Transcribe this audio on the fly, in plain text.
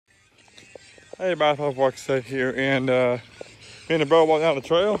Hey, Bipolar Park State here, and me and the bro walking down the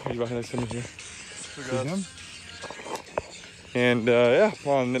trail. He's right next to me here. See him? And yeah,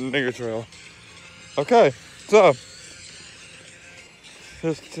 we're on the nigger trail. Okay, so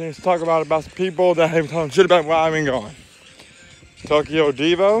let's talk about some people that have talking shit about where I've been going. Tokyo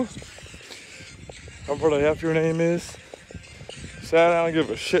Devo, whatever the F your name is. Sad I don't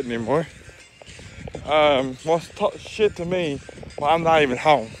give a shit anymore. Wants to talk shit to me while I'm not even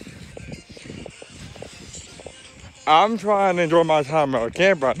home. I'm trying to enjoy my time at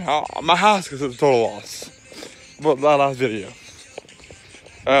camp right now. My house is a total loss. But that last video.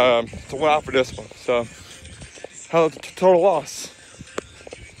 So went out for this one. So, hell, total loss.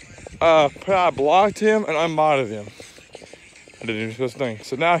 I blocked him and unmodded him. I didn't do this thing.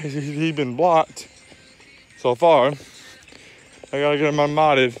 So now he's been blocked so far. I gotta get him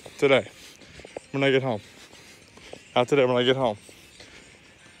unmodded today when I get home. Not today, when I get home.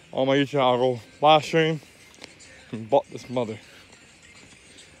 On my YouTube, I'll go live stream and bought this mother.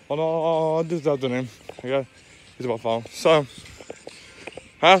 Oh no, this is after him. I got he's my phone. So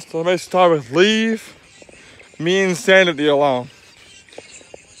has to make start with leave me and Sanity alone.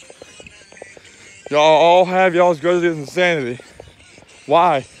 Y'all all have y'all's grudges and insanity.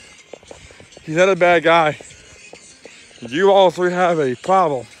 Why? He's not a bad guy. You all three have a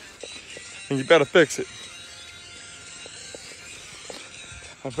problem, and you better fix it.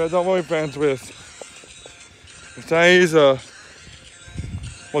 I bet I'm only friends with. He's a,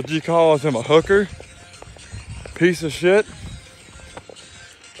 what do you call him, a hooker? Piece of shit.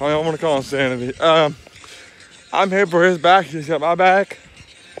 I don't want to call him Sanity. I'm here for his back. He's got my back.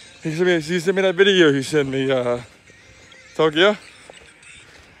 He sent me that video. He sent me, Tokyo.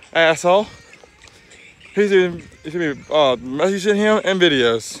 Asshole. He sent me messages in him and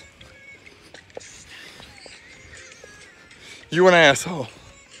videos. You an asshole.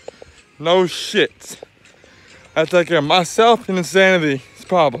 No shit. I take care of myself and Insanity's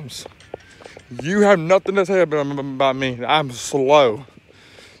problems. You have nothing to say about me. I'm slow.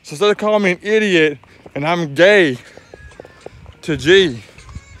 So instead of calling me an idiot and I'm gay to G,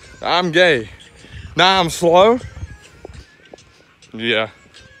 I'm gay. Now I'm slow? Yeah.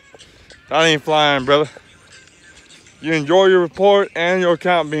 That ain't flying, brother. You enjoy your report and your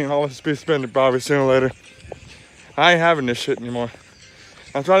account being always suspended probably sooner or later. I ain't having this shit anymore.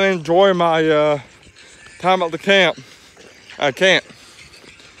 I'm trying to enjoy my time at the camp. I can't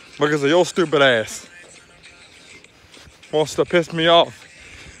because of your stupid ass. Wants to piss me off.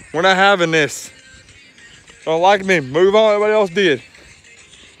 We're not having this. Don't like me. Move on. Everybody else did.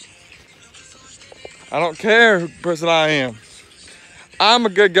 I don't care who person I am. I'm a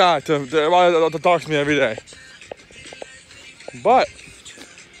good guy to everybody that talks to me every day. But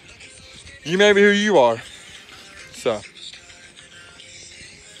you may be who you are. So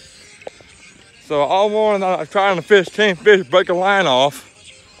all morning I'm trying to fish, can't fish, break a line off.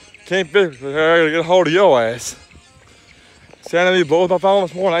 Can't fish, I gotta get a hold of your ass. Sanity blows my phone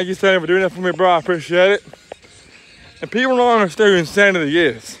this morning. Thank you, Sanity, for doing that for me, bro. I appreciate it. And people don't understand who Insanity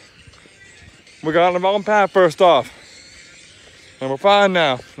is. We got on the wrong path first off. And we're fine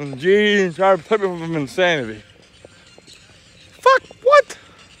now. And G tried to protect me from Insanity. Fuck, what?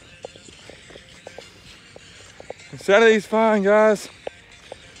 Insanity's fine, guys.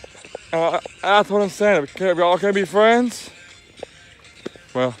 That's what I'm saying. We all can be friends.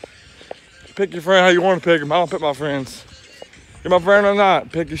 Well, pick your friend how you want to pick them. I don't pick my friends. You're my friend or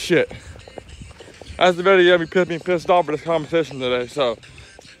not, pick your shit. That's the video you got me pissed off with this competition today, so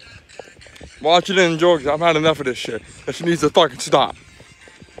watch it and enjoy, because I've had enough of this shit. This shit needs to fucking stop.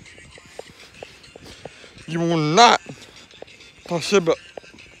 You will not talk shit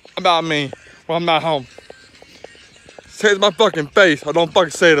about me when I'm not home. Say it to my fucking face, or don't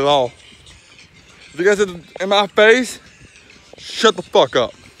fucking say it at all. If you guys say it in my face, shut the fuck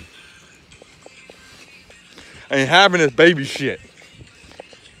up. I ain't having this baby shit.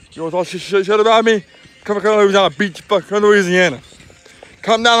 You want to talk shit about me? Come to Louisiana Beach, fuck Louisiana.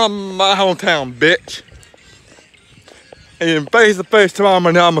 Come down on my hometown, bitch. And face to face tomorrow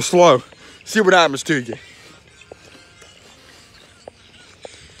now I'm slow. See what happens to you.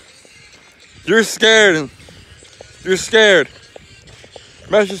 You're scared and you're scared.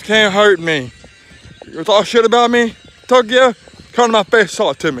 Messages can't hurt me. You talk shit about me? Tokyo, come to my face,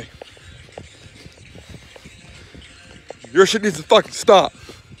 talk to me. Your shit needs to fucking stop.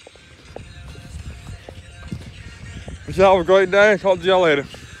 But y'all have a great day. Talk to y'all later.